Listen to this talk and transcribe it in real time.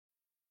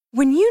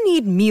When you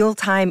need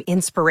mealtime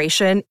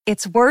inspiration,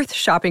 it's worth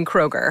shopping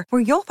Kroger,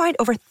 where you'll find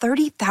over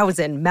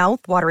 30,000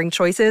 mouth-watering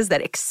choices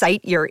that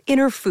excite your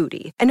inner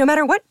foodie. And no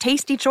matter what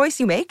tasty choice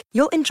you make,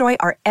 you'll enjoy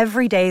our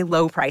everyday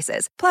low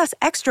prices, plus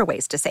extra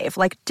ways to save,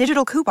 like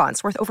digital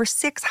coupons worth over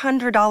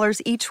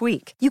 $600 each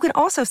week. You can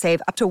also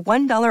save up to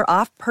 $1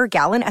 off per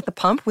gallon at the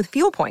pump with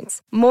fuel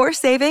points. More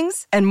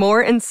savings and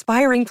more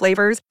inspiring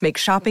flavors make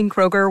shopping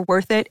Kroger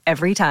worth it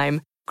every time.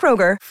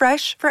 Kroger,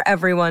 fresh for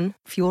everyone.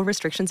 Fuel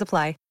restrictions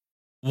apply.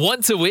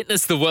 Want to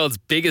witness the world's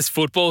biggest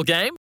football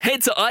game?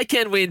 Head to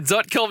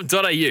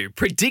iCanWin.com.au,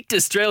 predict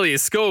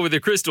Australia's score with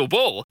a crystal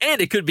ball, and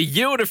it could be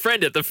you and a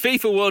friend at the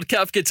FIFA World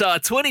Cup Qatar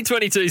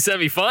 2022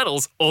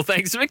 semi-finals, all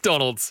thanks to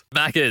McDonald's.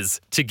 Maccas,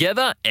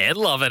 together and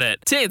loving it.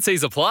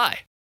 TNCs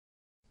apply.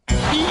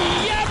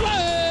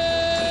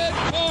 Ablett!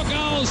 4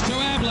 goals to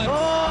Ablett.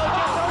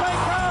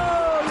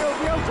 Oh, you're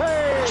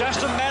guilty.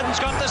 Justin Madden's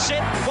got the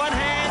set, one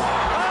hand.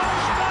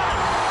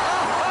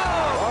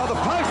 Oh, the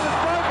post is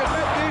broken.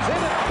 Matthews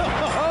hit it.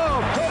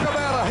 Talk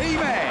about a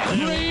he-man.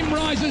 Dream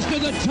rises to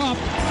the top.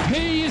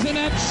 He is an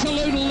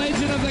absolute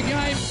legend of the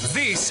game.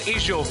 This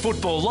is your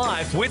Football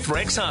Life with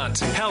Rex Hunt.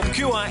 Help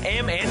Cure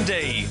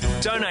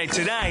MND. Donate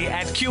today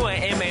at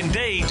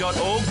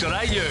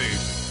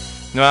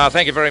curemnd.org.au.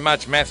 Thank you very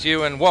much,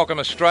 Matthew, and welcome,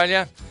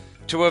 Australia,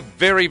 to a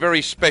very,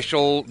 very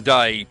special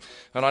day.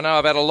 And I know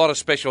I've had a lot of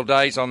special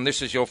days on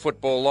This Is Your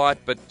Football Life,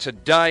 but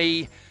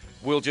today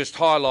we'll just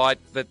highlight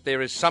that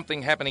there is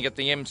something happening at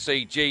the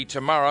MCG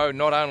tomorrow.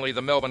 Not only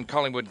the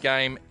Melbourne-Collingwood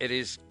game, it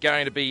is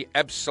going to be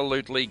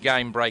absolutely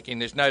game-breaking.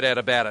 There's no doubt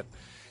about it.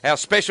 Our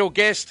special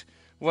guest,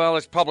 well,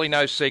 it's probably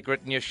no secret,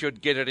 and you should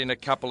get it in a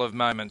couple of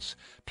moments.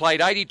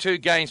 Played 82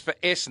 games for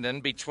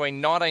Essendon between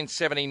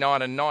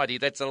 1979 and 90.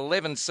 That's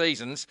 11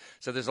 seasons,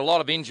 so there's a lot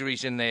of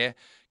injuries in there.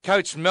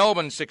 Coached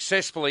Melbourne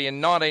successfully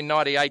in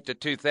 1998 to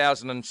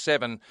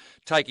 2007,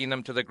 taking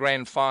them to the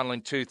grand final in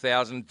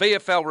 2000.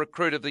 VFL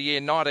Recruit of the Year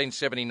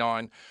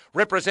 1979.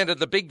 Represented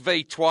the Big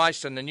V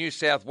twice and the New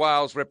South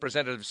Wales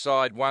representative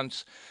side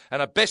once.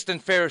 And a best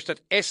and fairest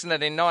at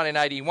Essendon in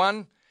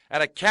 1981.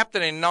 And a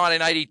captain in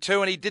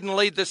 1982, and he didn't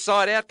lead the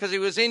side out because he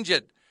was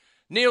injured.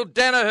 Neil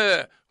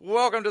Danaher,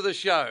 welcome to the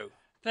show.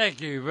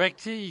 Thank you,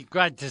 Rexy.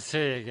 Great to see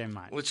you again,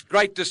 mate. Well, it's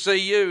great to see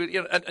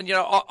you.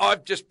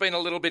 I've just been a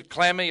little bit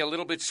clammy, a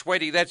little bit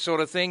sweaty, that sort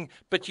of thing.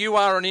 But you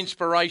are an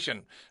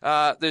inspiration.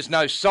 There's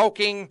no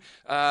sulking.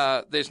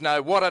 There's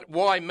no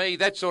why me,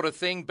 that sort of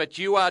thing. But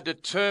you are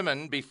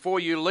determined before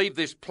you leave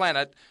this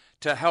planet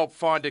to help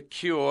find a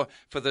cure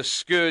for the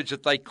scourge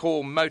that they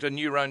call motor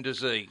neurone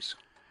disease.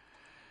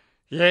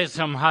 Yes,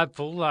 I'm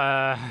hopeful.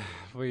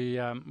 We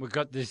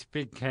got this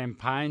big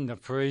campaign, the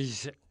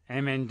Freeze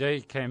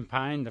MND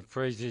campaign. The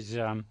Freeze is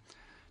to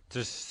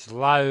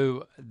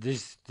slow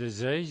this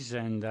disease,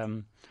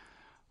 and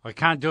I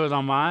can't do it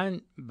on my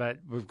own, but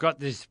we've got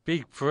this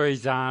big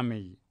Freeze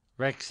army.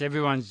 Rex,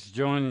 everyone's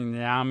joining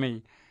the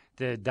army.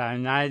 They're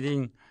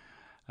donating.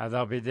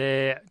 They'll be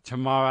there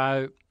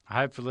tomorrow,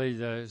 hopefully,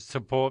 to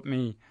support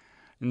me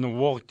in the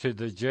walk to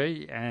the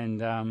G,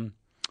 and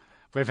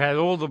we've had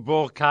all the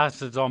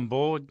broadcasters on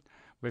board.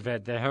 We've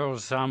had the Herald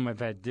Sun. We've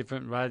had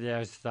different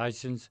radio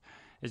stations.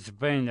 It's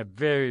been a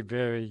very,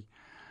 very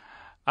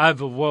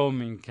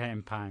overwhelming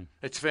campaign.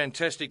 It's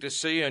fantastic to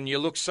see, and you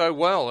look so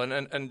well.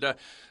 And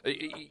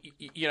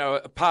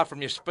apart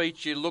from your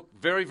speech, you look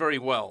very, very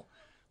well.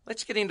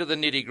 Let's get into the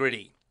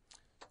nitty-gritty.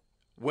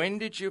 When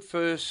did you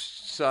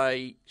first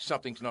say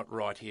something's not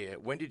right here?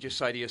 When did you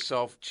say to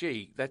yourself,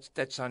 gee,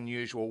 that's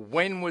unusual?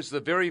 When was the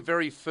very,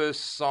 very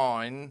first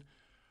sign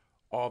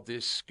of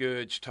this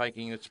scourge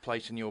taking its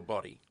place in your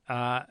body?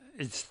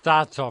 It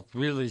starts off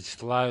really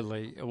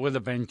slowly. It would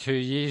have been 2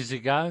 years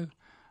ago.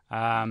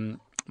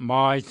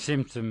 My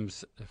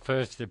symptoms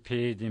first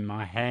appeared in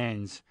my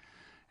hands,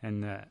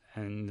 and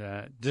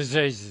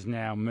disease has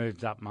now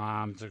moved up my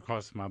arms,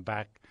 across my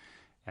back.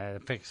 It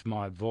affects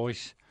my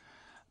voice.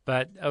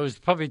 But it was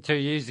probably 2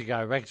 years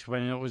ago, Rex,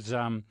 when it was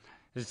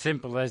as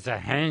simple as a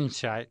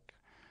handshake,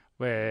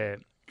 where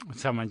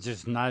someone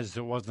just noticed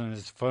it wasn't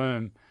as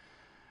firm.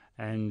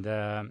 And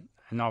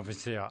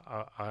obviously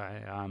I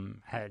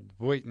had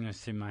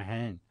weakness in my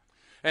hand.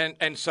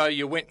 And so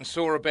you went and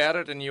saw about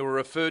it, and you were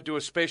referred to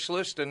a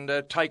specialist, and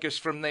take us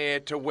from there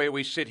to where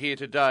we sit here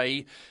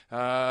today,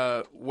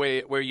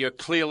 where you're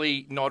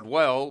clearly not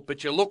well,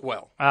 but you look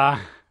well.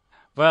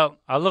 Well,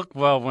 I look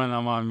well when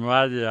I'm on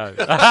radio.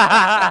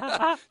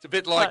 It's a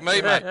bit like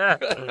me, mate.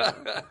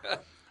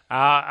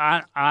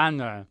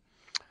 I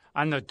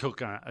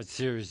undertook a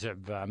series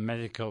of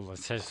medical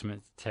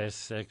assessment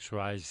tests,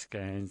 X-rays,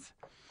 scans,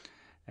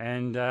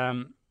 and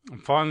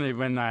finally,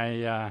 when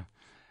the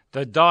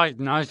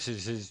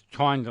diagnosis is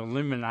trying to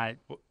eliminate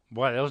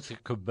what else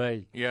it could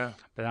be. Yeah.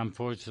 But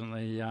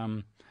unfortunately,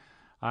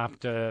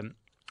 after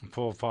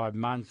 4 or 5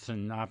 months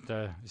and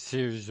after a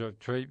series of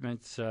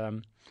treatments,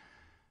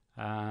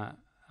 I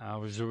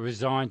was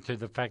resigned to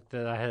the fact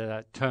that I had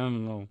a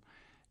terminal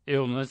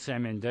illness,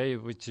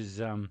 MND, which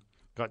has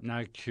got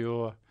no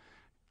cure,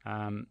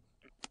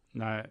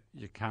 no,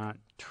 you can't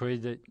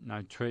treat it,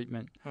 no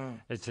treatment.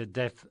 It's a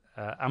death.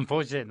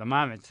 Unfortunately, at the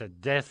moment, it's a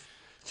death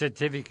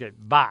certificate.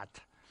 But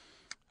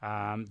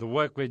the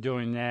work we're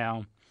doing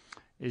now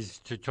is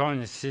to try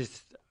and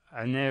assist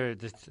an area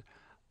that's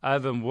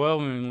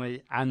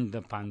overwhelmingly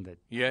underfunded.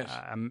 Yes.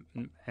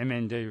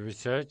 MND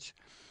research,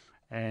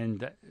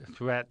 and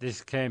throughout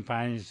this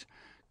campaign is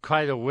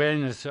create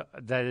awareness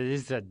that it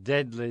is a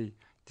deadly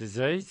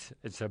disease.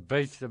 It's a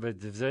beast of a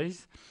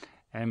disease,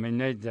 and we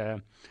need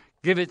to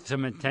give it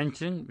some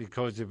attention,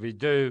 because if we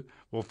do,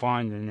 we'll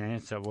find an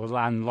answer. We'll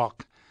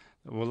unlock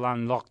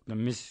the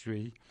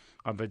mystery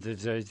of a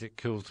disease that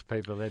kills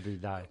people every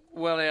day.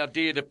 Well, our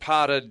dear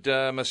departed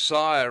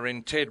Messiah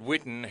in Ted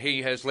Whitten,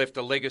 he has left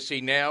a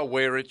legacy now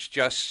where it's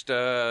just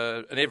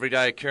an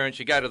everyday occurrence.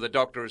 You go to the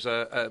doctor as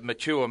a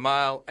mature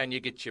male and you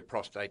get your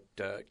prostate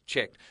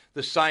checked.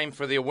 The same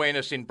for the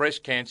awareness in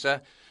breast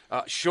cancer.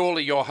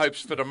 Surely your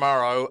hopes for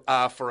tomorrow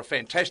are for a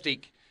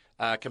fantastic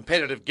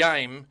competitive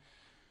game,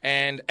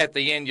 and at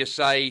the end you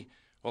say,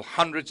 well,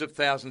 hundreds of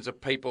thousands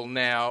of people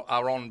now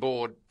are on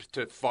board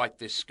to fight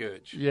this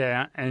scourge.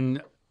 Yeah,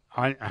 and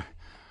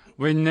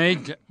we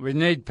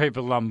need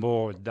people on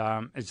board.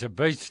 It's a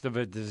beast of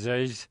a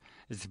disease.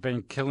 It's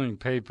been killing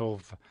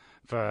people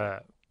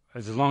for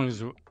as long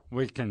as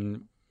we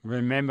can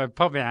remember.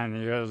 Probably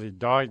only early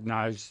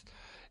diagnosed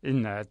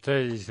in the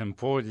 30s and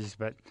 40s,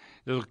 but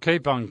it'll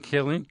keep on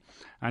killing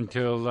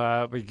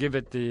until we give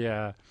it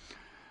the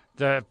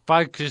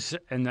focus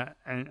and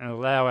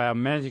allow our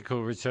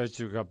medical researchers.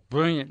 We've got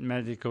brilliant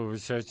medical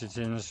researchers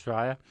in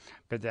Australia,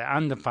 but they're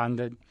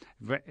underfunded.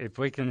 If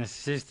we can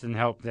assist and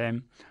help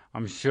them,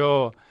 I'm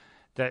sure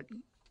that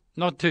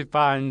not too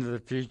far into the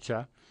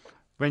future,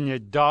 when you're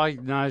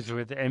diagnosed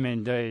with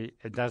MND,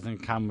 it doesn't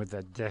come with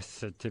a death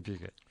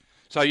certificate.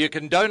 So you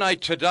can donate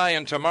today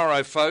and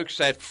tomorrow,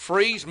 folks, at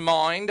Freeze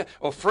Mind,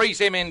 or Freeze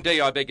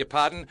MND, I beg your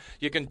pardon.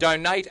 You can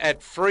donate at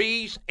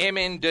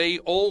freezemnd,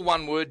 all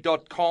one word,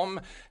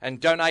 .com, and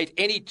donate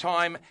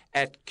anytime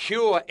at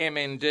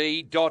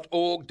curemnd.org.au,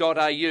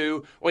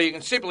 or you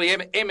can simply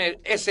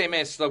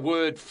SMS the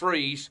word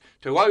freeze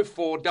to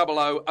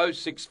 0400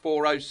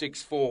 064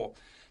 064.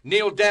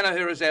 Neil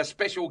Danaher is our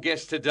special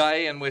guest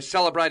today, and we're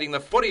celebrating the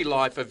footy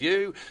life of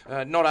you,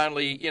 not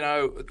only,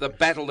 the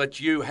battle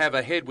that you have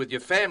ahead with your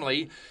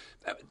family.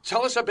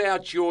 Tell us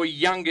about your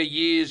younger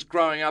years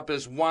growing up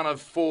as one of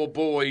four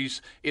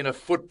boys in a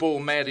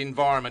football-mad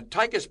environment.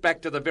 Take us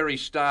back to the very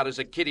start as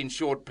a kid in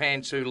short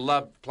pants who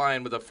loved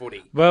playing with a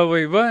footy. Well,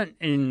 we weren't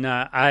in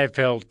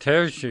AFL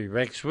territory,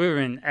 Rex. We were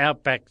in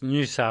outback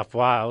New South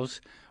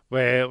Wales,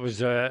 where it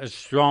was a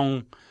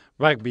strong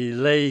rugby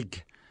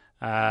league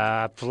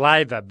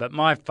flavour, but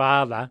my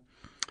father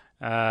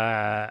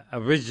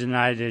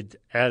originated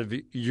out of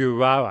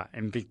Euroa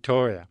in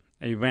Victoria.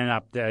 He went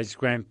up there. His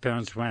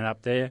grandparents went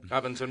up there.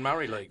 Ovens and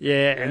Murray League.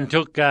 Yeah, and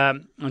took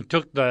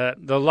the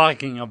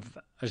liking of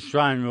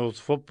Australian rules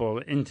football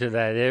into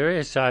that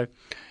area. So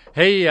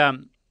he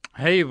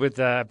with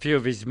a few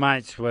of his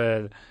mates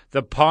were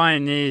the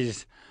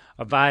pioneers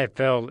of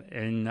AFL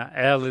in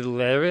our little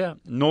area,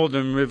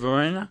 Northern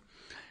Riverina,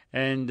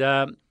 and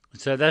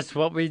so that's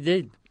what we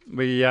did.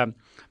 We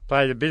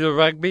played a bit of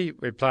rugby.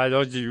 We played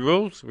Aussie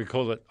rules. We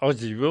called it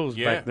Aussie rules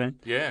back then.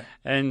 Yeah.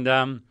 And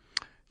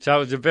so it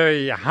was a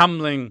very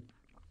humbling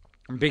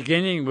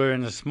beginning. We were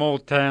in a small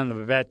town of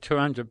about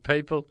 200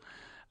 people.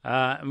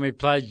 And we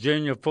played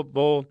junior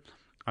football.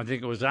 I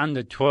think it was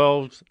under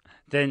 12s,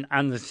 then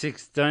under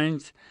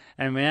 16s.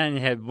 And we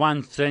only had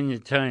one senior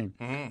team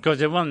because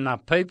there weren't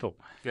enough people.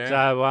 Yeah.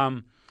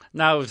 So,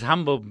 no, it was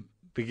humble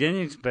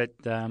beginnings, but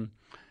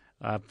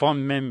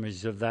fond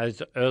memories of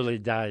those early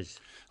days.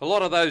 A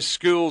lot of those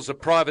schools, the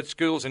private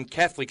schools and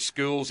Catholic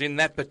schools in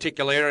that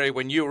particular area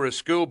when you were a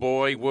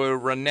schoolboy, were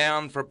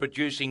renowned for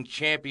producing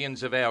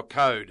champions of our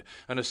code.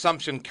 And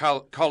Assumption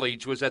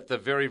College was at the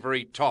very,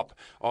 very top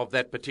of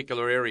that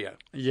particular area.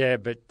 Yeah,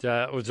 but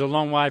it was a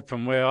long way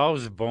from where I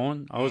was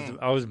born.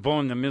 I was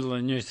born in the middle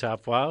of New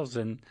South Wales,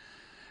 and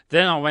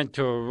then I went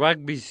to a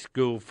rugby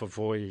school for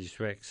 4 years,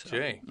 Rex.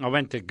 Gee. I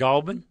went to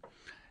Goulburn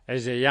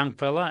as a young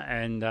fella,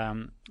 and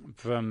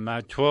from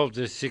 12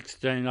 to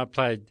 16 I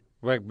played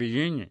rugby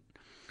union.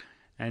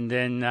 And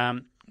then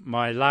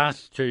my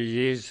last 2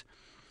 years,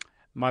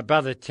 my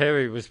brother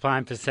Terry was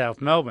playing for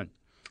South Melbourne.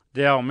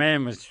 The old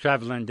man was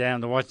travelling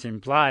down to watch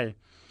him play,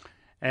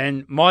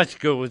 and my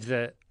school was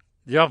the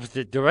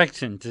opposite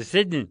direction to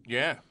Sydney.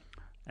 Yeah.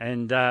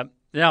 And the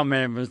old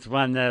man was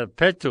one out of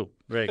petrol,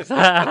 Rex. So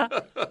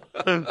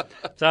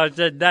I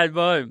said, Dad,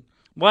 boy,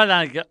 why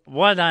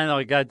don't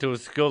I go to a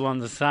school on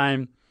the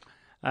same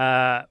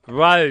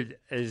road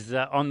as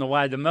on the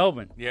way to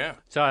Melbourne? Yeah.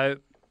 So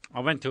I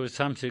went to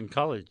Assumption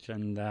College,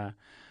 and I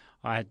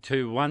had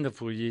 2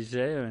 wonderful years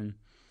there. And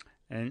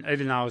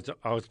even though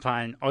I was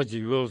playing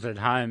Aussie rules at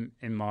home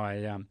in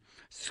my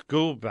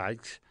school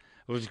breaks,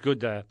 it was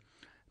good to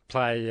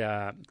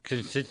play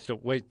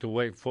consistent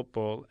week-to-week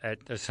football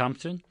at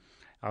Assumption.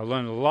 I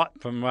learned a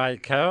lot from Ray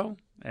Carroll,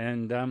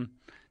 and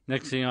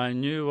next thing I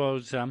knew, I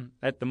was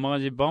at the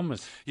Mighty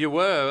Bombers. You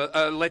were.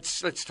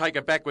 Let's take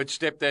a backward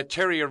step there.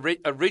 Terry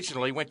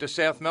originally went to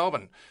South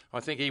Melbourne. I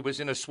think he was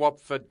in a swap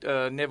for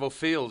Neville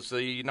Fields,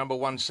 the number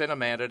one centre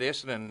man at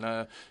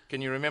Essendon.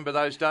 Can you remember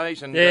those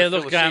days? And yeah,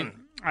 look,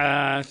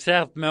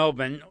 South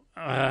Melbourne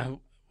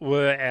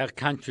were our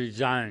country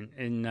zone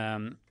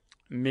in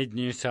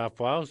mid-New South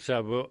Wales,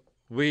 so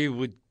we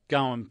would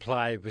go and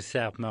play with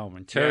South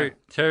Melbourne.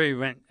 Terry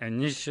went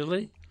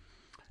initially,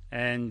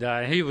 and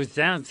he was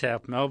down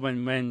South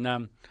Melbourne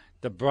when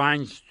the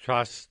Brains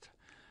Trust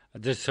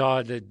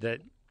decided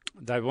that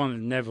they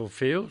wanted Neville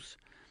Fields,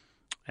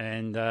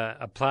 and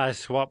a player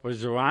swap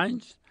was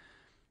arranged.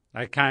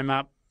 They came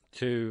up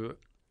to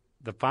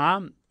the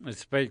farm and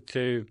speak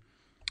to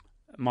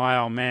my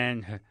old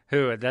man,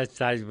 who at that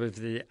stage was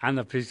the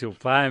unofficial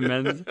player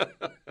manager.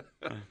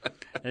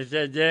 He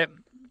said, yeah,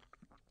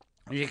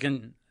 you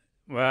can,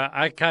 well,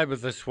 okay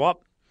with the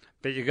swap,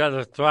 but you got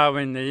to throw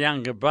in the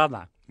younger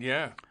brother.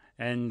 Yeah.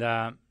 And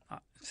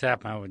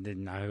South Melbourne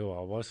didn't know who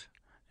I was.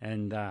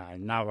 And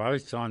no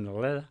worries, signed the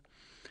letter.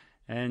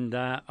 And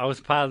I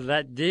was part of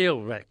that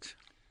deal, Rex.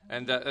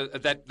 And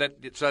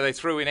so they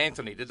threw in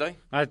Anthony, did they?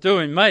 They threw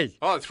in me.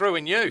 Oh, they threw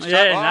in you. So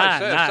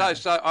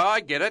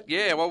I get it.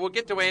 Yeah, well, we'll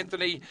get to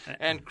Anthony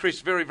and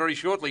Chris very, very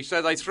shortly.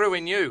 So they threw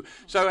in you.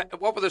 So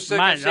what were the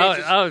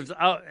circumstances?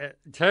 Mate,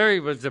 Terry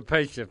was a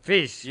piece of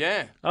fish.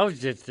 Yeah. I was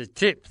just the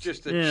chips.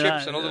 Just the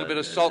chips and a little bit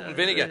of salt and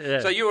vinegar.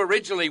 Yeah. So you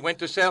originally went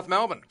to South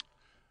Melbourne?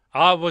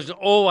 I was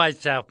always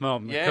South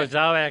Melbourne because they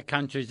were our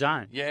country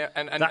zone. Yeah,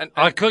 and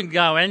I couldn't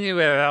go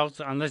anywhere else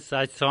unless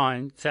they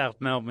South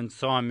Melbourne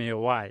signed me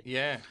away.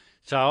 Yeah.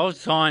 So I was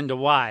signed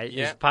away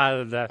as part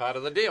of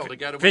the deal to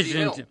go to Windy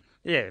Hill.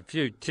 Yeah, a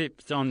few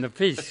tips on the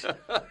fish.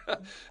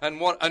 and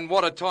what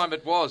a time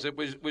it was. It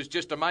was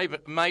just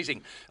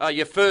amazing.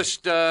 Your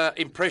first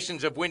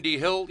impressions of Windy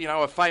Hill, you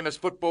know, a famous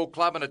football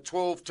club and a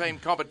 12-team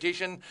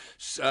competition.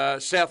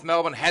 South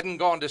Melbourne hadn't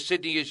gone to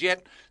Sydney as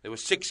yet. There were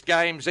 6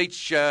 games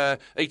each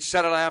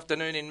Saturday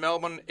afternoon in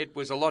Melbourne. It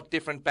was a lot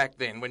different back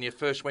then when you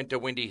first went to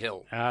Windy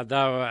Hill. They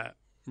were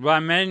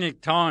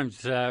romantic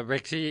times,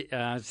 Rexy.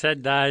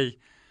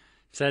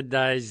 Sad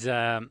days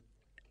at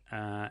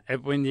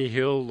Windy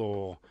Hill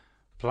or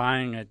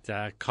playing at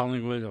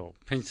Collingwood or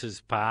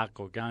Princes Park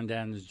or going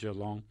down to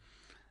Geelong.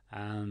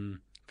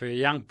 For a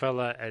young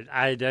fella at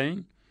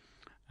 18,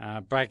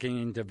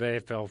 breaking into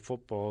VFL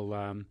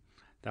football,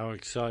 they were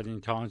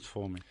exciting times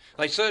for me.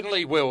 They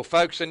certainly will,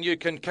 folks, and you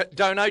can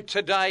donate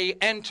today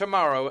and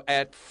tomorrow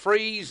at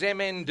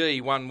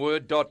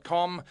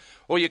freezemnd.com,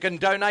 or you can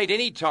donate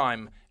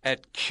anytime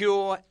at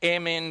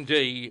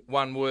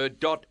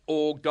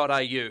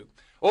curemnd.org.au.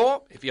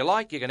 Or, if you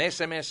like, you can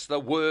SMS the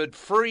word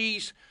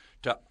freeze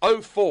to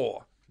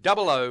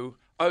 0400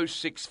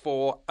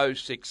 064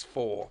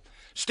 064.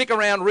 Stick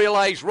around,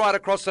 relays right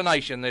across the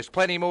nation. There's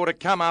plenty more to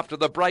come after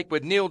the break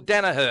with Neil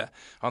Danaher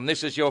on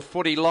This Is Your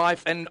Footy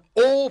Life, and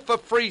all for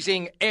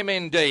freezing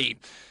MND.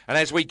 And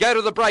as we go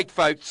to the break,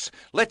 folks,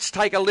 let's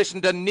take a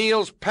listen to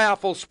Neil's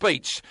powerful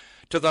speech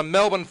to the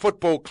Melbourne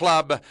Football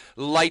Club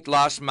late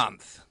last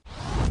month.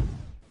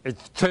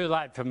 It's too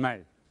late for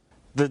me.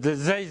 The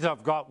disease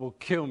I've got will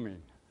kill me.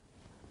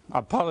 I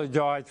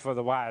apologise for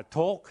the way I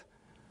talk,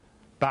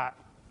 but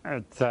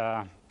it's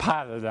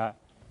part of the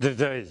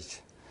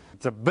disease.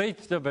 It's a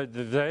beast of a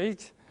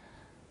disease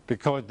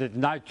because there's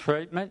no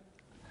treatment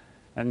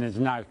and there's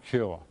no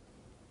cure.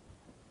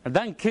 It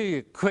doesn't kill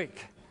you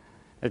quick,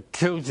 it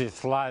kills you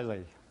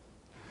slowly.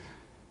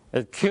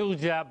 It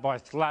kills you by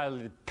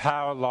slowly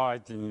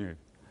paralysing you.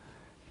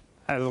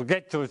 It'll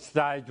get to a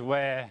stage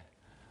where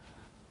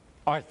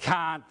I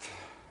can't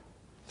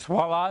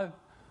swallow,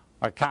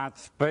 I can't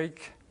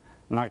speak,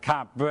 and I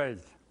can't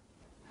breathe.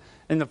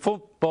 In the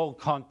football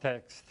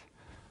context,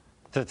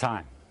 it's the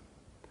same.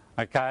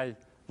 Okay,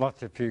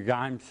 lost a few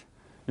games,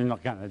 you're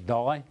not going to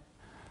die,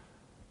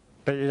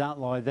 but you don't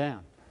lie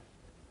down.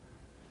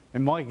 It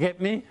might get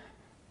me,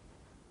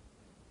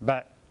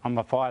 but I'm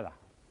a fighter.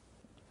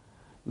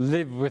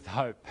 Live with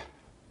hope.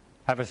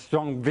 Have a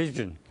strong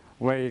vision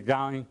where you're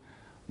going.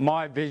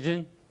 My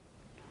vision,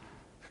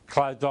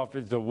 closed off,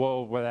 is the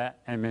world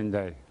without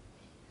MND.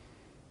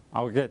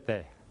 I'll get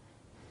there.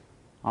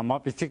 I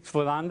might be 6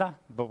 foot under,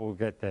 but we'll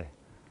get there.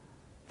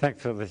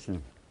 Thanks for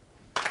listening.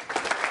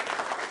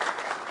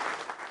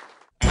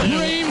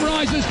 Dream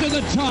rises to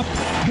the top.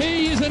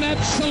 He is an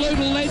absolute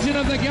legend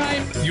of the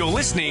game. You're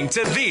listening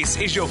to This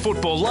Is Your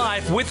Football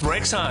Life with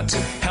Rex Hunt.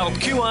 Help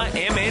Cure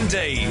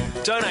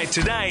MND. Donate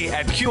today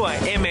at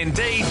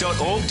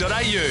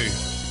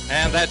curemnd.org.au.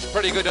 And that's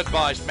pretty good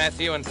advice,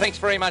 Matthew. And thanks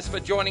very much for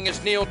joining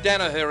us. Neil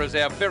Danaher is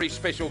our very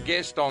special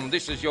guest on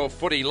This Is Your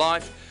Footy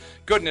Life.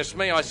 Goodness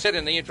me, I said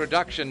in the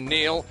introduction,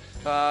 Neil,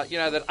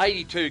 that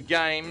 82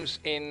 games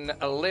in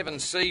 11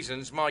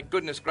 seasons. My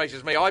goodness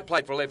gracious me, I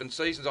played for 11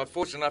 seasons. I was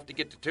fortunate enough to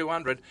get to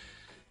 200.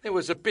 There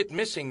was a bit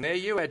missing there.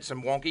 You had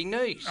some wonky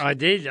knees. I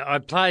did. I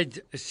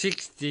played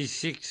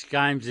 66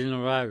 games in a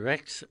row,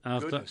 Rex.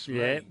 Goodness me.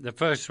 Yeah, the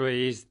first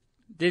 3 years,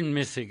 didn't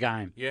miss a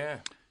game. Yeah.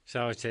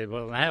 So I said,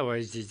 well, how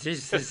easy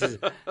is this?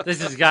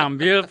 This is going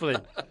beautifully.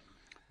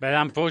 But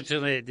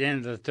unfortunately, at the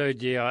end of the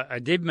third year, I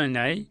did my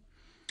knee.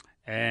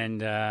 And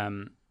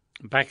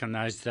back in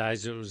those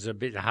days, it was a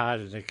bit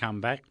harder to come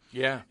back.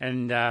 Yeah.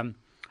 And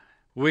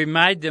we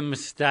made the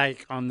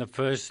mistake on the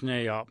first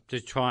knee op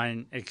to try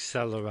and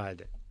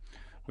accelerate it.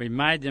 We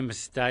made the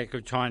mistake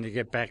of trying to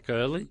get back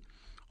early.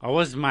 I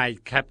was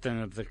made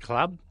captain of the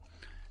club.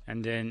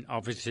 And then,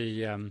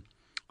 obviously,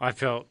 I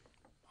felt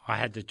I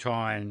had to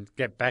try and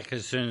get back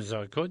as soon as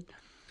I could.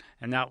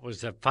 And that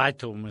was a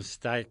fatal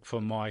mistake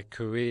for my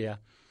career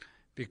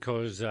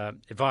because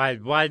if I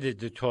had waited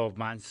the 12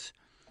 months,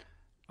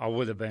 I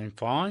would have been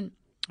fine.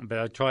 But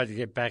I tried to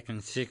get back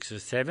in 6 or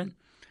 7.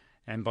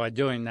 And by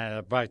doing that,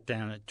 I broke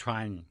down at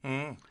training.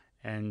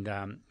 And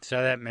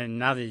so that meant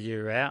another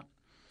year out.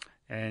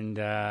 And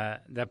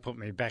that put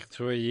me back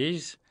 3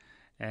 years.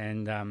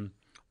 And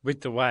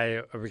with the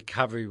way a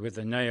recovery with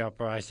a knee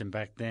operation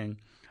back then,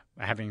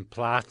 having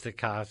plaster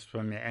casts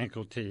from your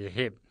ankle to your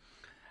hip,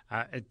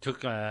 it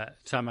took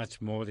so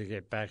much more to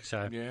get back.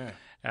 So,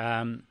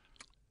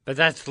 but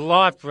that's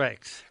life,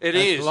 Rex. It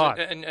that's is, life.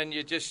 and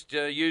you just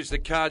use the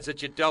cards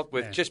that you dealt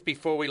with. Yeah. Just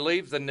before we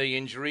leave the knee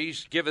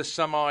injuries, give us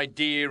some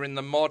idea in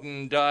the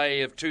modern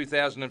day of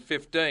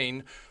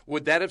 2015,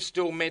 would that have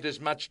still meant as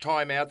much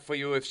time out for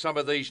you if some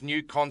of these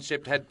new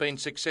concepts had been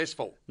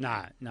successful?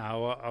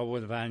 No, I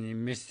would have only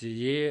missed a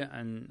year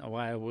and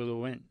away I would have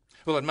went.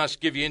 Well, it must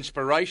give you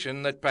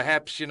inspiration that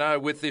perhaps,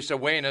 with this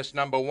awareness,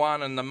 number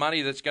one, and the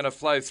money that's going to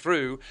flow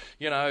through,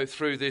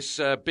 through this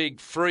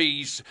big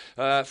Freeze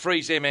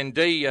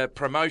MND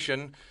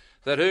promotion,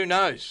 that who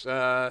knows,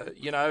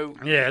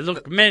 Yeah,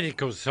 look,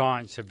 medical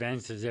science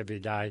advances every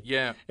day.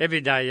 Yeah. Every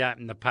day you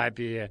open the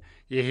paper,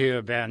 you hear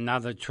about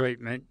another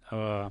treatment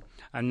or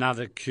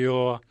another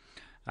cure.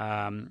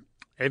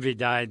 Every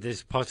day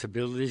there's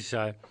possibilities.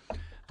 So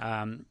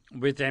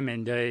with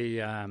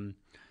MND,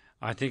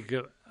 I think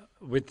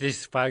with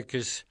this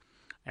focus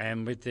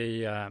and with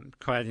the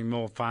creating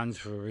more funds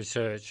for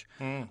research,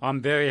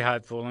 I'm very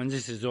hopeful, and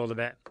this is all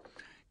about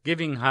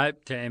giving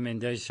hope to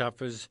MND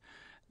sufferers.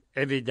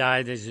 Every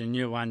day there's a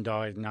new one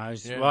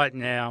diagnosed. Yeah. Right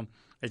now,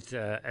 it's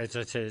as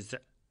I said,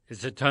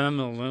 it's a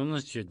terminal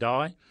illness, you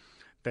die.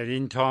 But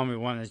in time we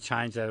want to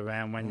change that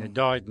around. When you're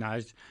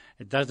diagnosed,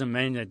 it doesn't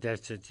mean a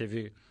death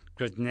certificate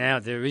because now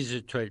there is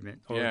a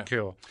treatment or a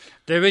cure.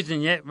 There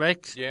isn't yet,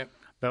 Rex,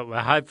 but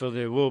we're hopeful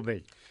there will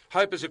be.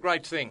 Hope is a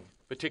great thing,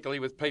 particularly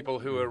with people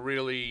who are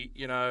really,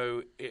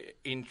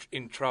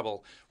 in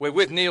trouble. We're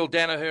with Neil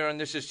Danaher, and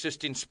this is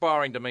just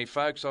inspiring to me,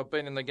 folks. I've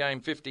been in the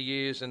game 50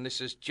 years, and this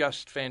is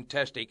just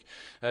fantastic.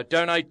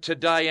 Donate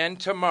today and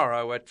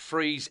tomorrow at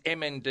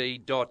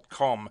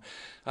freezemnd.com.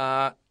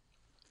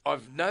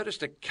 I've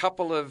noticed a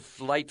couple of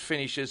late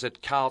finishes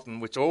at Carlton,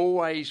 which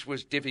always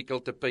was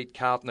difficult to beat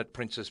Carlton at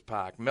Princes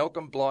Park.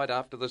 Malcolm Blight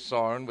after the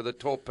siren with a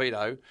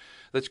torpedo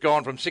that's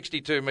gone from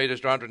 62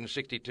 metres to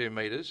 162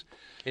 metres.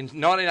 In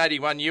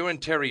 1981, you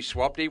and Terry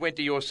swapped. He went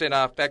to your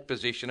centre-half back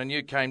position and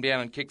you came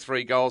down and kicked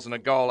 3 goals and a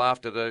goal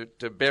after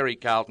to bury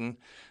Carlton.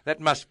 That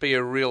must be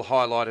a real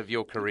highlight of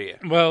your career.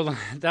 Well,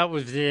 that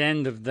was the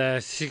end of the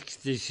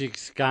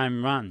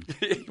 66-game run.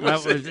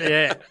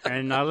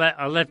 And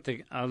I left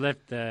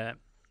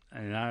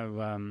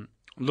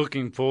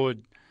looking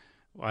forward,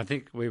 I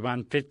think we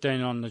won 15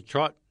 on the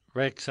trot,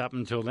 Rex, up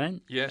until then.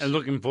 Yes. And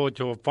looking forward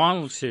to a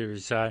final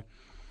series. So,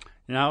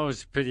 I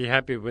was pretty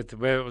happy with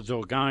where it was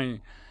all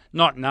going,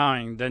 not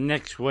knowing the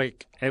next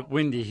week at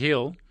Windy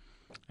Hill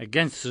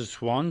against the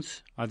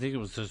Swans, I think it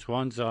was the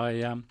Swans,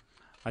 I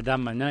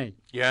done my knee.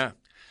 Yeah.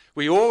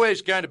 Were you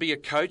always going to be a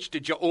coach?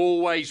 Did you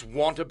always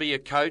want to be a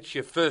coach?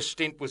 Your first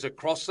stint was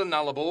across the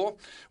Nullarbor,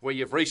 where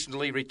you've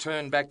recently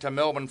returned back to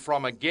Melbourne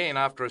from again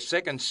after a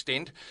second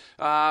stint.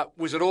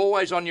 Was it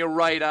always on your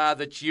radar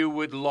that you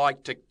would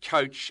like to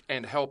coach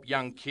and help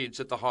young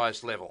kids at the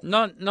highest level?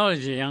 Not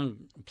as a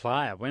young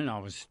player. When I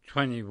was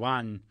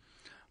 21,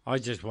 I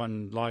just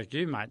wanted, like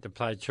you, mate, to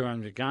play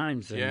 200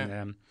 games.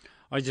 And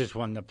I just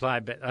wanted to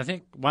play. But I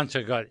think once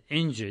I got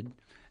injured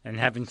and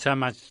having so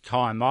much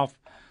time off,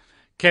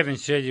 Kevin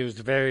Sheedy was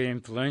very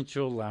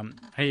influential.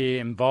 He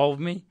involved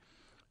me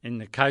in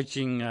the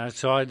coaching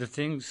side of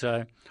things,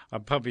 so I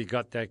probably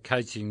got that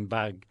coaching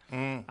bug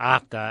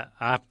after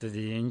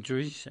the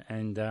injuries.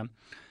 And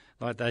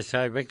like they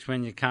say, Rex,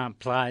 when you can't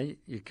play,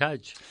 you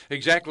coach.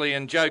 Exactly,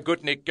 and Joe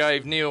Gutnick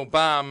gave Neil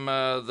Baum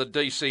the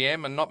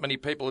DCM, and not many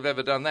people have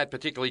ever done that,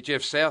 particularly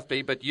Jeff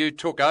Southby, but you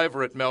took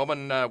over at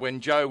Melbourne when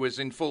Joe was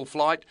in full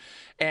flight.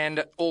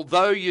 And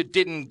although you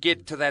didn't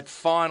get to that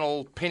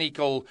final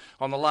pinnacle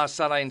on the last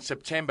Saturday in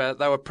September,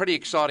 they were pretty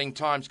exciting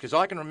times because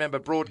I can remember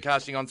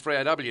broadcasting on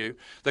 3AW.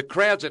 The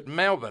crowds at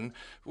Melbourne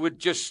would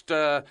just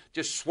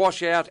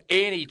swash out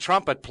any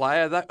trumpet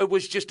player. It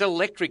was just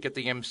electric at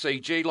the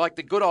MCG, like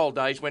the good old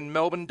days when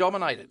Melbourne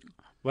dominated.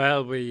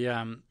 Well, we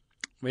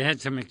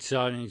had some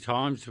exciting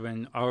times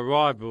when I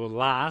arrived. We were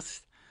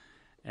last,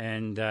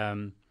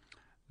 and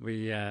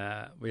we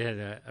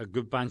had a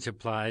good bunch of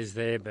players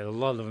there, but a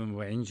lot of them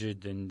were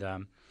injured.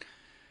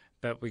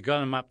 but we got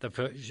them up the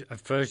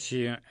first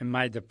year and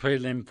made the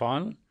prelim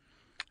final.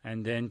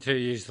 And then 2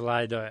 years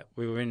later,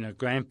 we were in the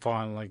grand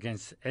final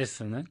against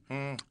Essendon.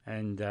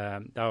 And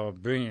they were a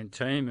brilliant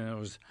team, and it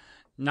was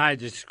no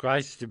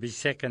disgrace to be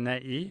second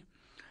that year.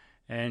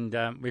 And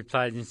we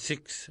played in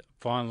 6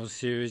 final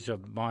series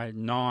of my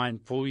 9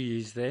 full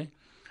years there.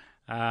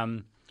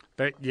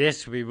 But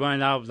yes, we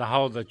weren't able to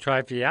hold the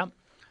trophy up,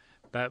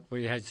 but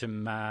we had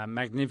some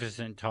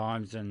magnificent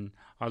times, and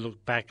I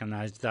look back on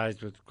those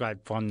days with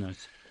great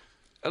fondness.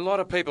 A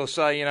lot of people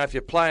say, if you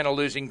play in a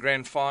losing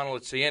grand final,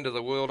 it's the end of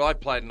the world. I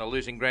played in a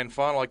losing grand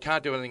final. I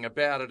can't do anything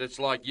about it. It's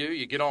like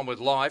you get on with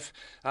life.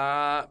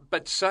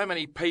 But so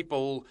many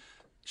people,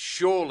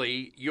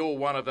 surely you're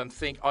one of them,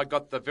 think, I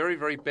got the very,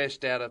 very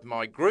best out of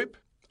my group.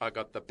 I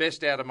got the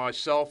best out of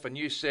myself, and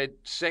you said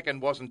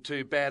second wasn't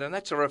too bad, and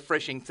that's a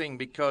refreshing thing,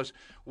 because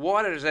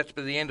why does that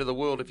be the end of the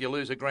world if you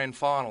lose a grand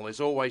final? There's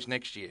always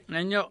next year.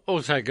 And you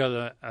also got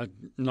to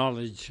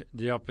acknowledge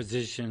the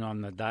opposition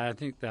on the day. I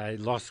think they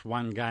lost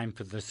 1 game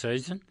for the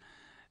season,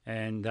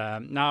 and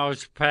I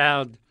was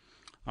proud.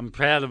 I'm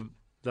proud of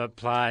the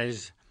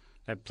players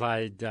that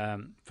played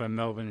for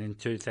Melbourne in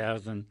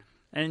 2000,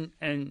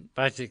 and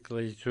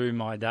basically through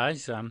my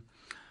days.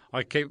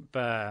 I keep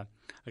a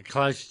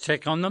close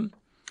check on them.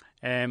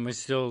 And we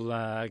still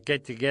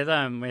get together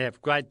and we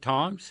have great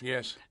times.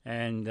 Yes.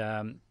 And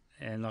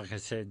like I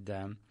said,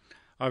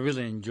 I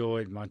really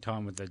enjoyed my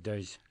time with the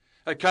D's.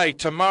 Okay,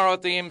 tomorrow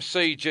at the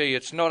MCG,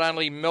 it's not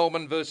only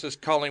Melbourne versus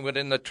Collingwood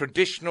in the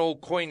traditional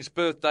Queen's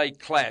Birthday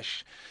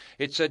clash.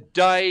 It's a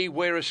day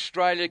where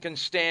Australia can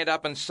stand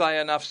up and say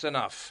enough's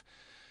enough.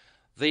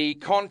 The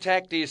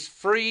contact is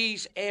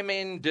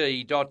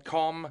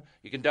freezemnd.com.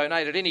 You can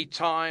donate at any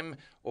time,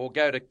 or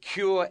go to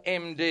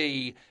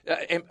CureMD, go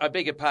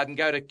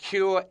to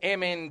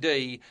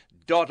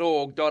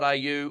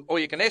curemnd.org.au, or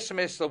you can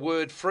SMS the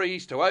word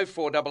freeze to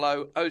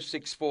 0400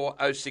 064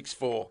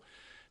 064.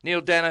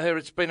 Neil Daniher,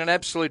 it's been an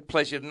absolute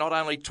pleasure to not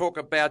only talk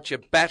about your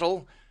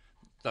battle,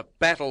 the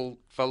battle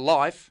for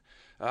life,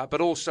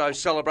 but also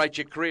celebrate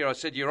your career. I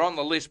said you're on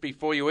the list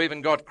before you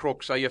even got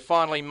Crook, so you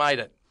finally made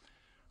it.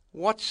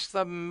 What's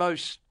the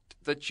most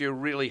that you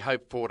really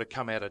hope for to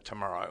come out of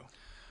tomorrow?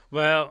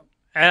 Well,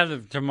 out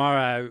of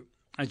tomorrow,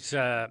 it's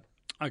a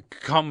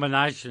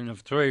combination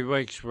of 3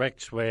 weeks,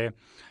 Rex, where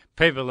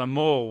people are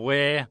more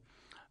aware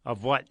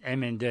of what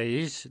MND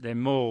is. They're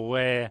more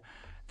aware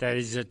that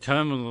it's a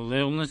terminal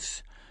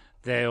illness.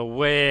 They're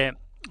aware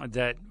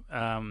that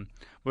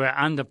we're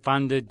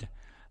underfunded.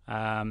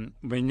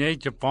 We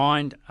need to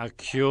find a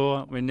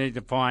cure. We need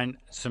to find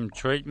some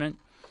treatment.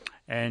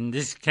 And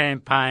this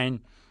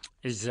campaign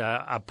is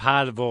a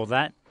part of all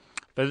that.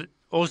 But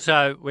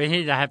also, we're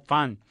here to have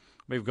fun.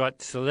 We've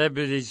got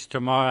celebrities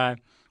tomorrow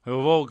who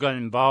have all got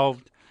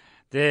involved.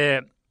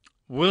 They're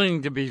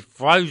willing to be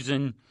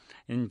frozen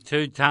in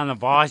 2 ton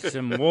of ice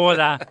and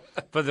water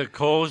for the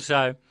cause.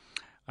 So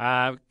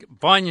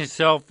find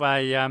yourself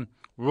a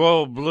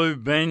royal blue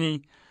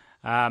beanie.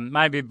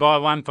 Maybe buy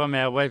one from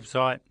our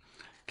website.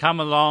 Come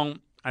along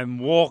and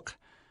walk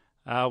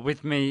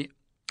with me,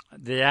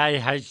 the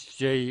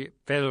AHG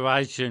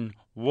Federation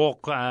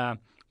walk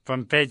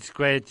from Fed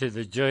Square to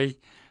the G.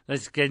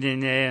 Let's get in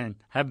there and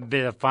have a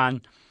bit of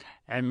fun.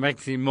 And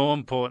Rexy, more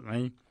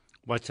importantly,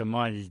 watch the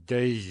mighty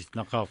D's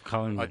knock off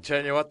Collingwood. I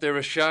tell you what, they're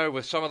a show.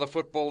 With some of the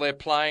football they're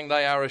playing,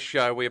 they are a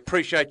show. We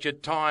appreciate your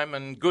time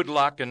and good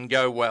luck and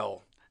go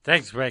well.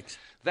 Thanks, Rex.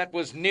 That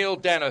was Neil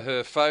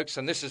Daniher, folks,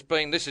 and this is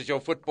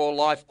Your Football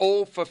Life,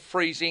 all for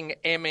Freezing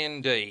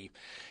MND.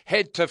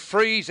 Head to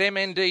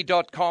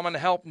freezemnd.com and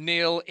help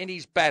Neil in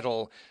his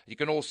battle. You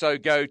can also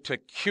go to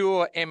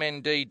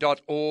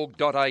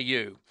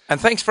curemnd.org.au. And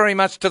thanks very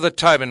much to the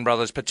Tobin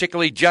brothers,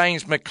 particularly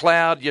James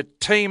McLeod. Your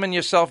team and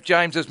yourself,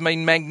 James, has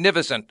been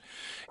magnificent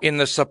in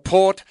the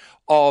support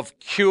of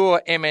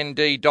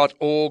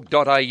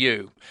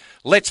curemnd.org.au.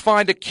 Let's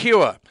find a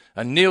cure.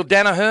 And Neil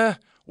Daniher,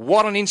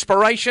 what an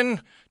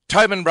inspiration.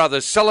 Tobin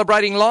brothers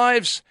celebrating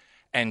lives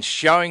and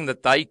showing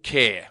that they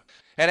care.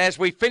 And as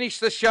we finish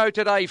the show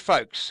today,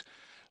 folks,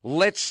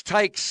 let's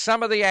take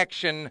some of the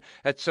action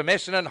at some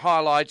Essendon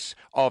highlights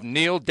of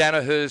Neil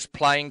Daniher's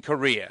playing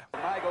career.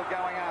 Nagel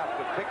going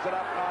after, picks it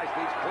up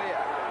nicely, he's clear.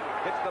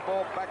 Hits the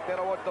ball back there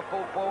towards the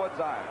full forward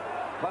zone.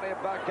 Plenty of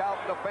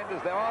Carlton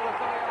defenders there. Oh,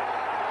 there's only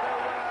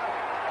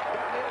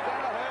Neil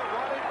Daniher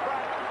right in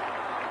front.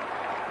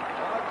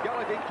 Oh, God,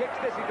 if he kicks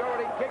this, he's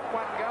already kicked 1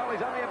 goal.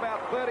 He's only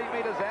about 30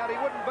 metres out. He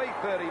wouldn't be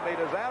 30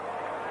 metres out.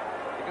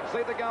 You can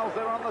see the goals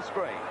there on the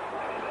screen.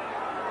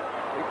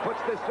 He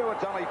puts this through,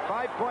 it's only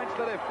 5 points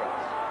the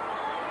difference.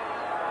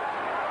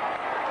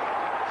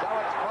 So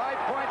it's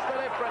 5 points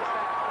the difference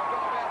now. We've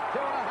got about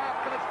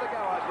 2.5 minutes to go,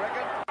 I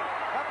reckon.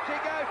 Up she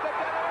goes to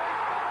Daniher.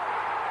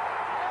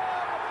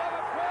 Oh,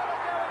 the quarter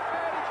going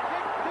mad. He's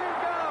kicked 2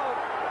 goals.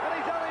 And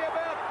he's only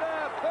about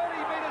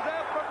 30 metres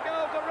out from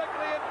goal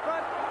directly in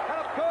front.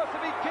 And of course,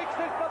 if he kicks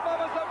this, the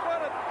Bombers have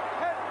won it.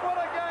 And what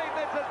a game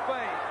this has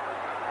been.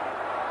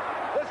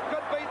 This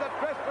could be the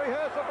dress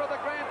rehearsal for the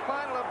grand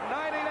final of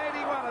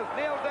 1981 as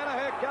Neil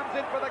Daniher comes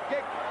in for the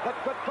kick that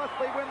could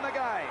possibly win the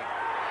game.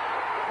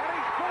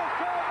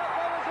 the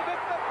feathers of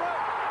hit the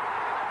front.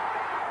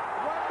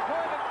 1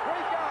 point and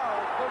 3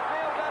 goals for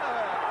Neil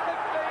Danaher.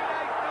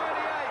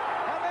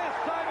 15-8-98. And there's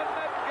Simon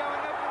Madden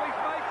going up to his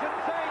mates and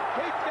saying,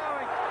 keep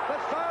going. The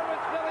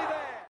siren's nearly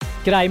there.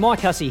 G'day,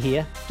 Mike Hussey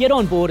here. Get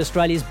on board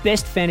Australia's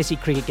best fantasy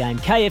cricket game,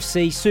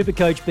 KFC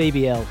Supercoach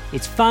BBL.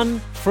 It's fun,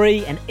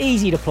 free and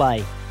easy to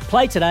play.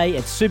 Play today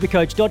at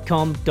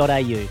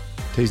supercoach.com.au.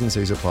 T's and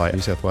C's apply. New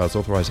South Wales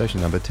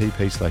authorisation number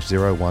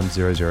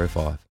TP/01005.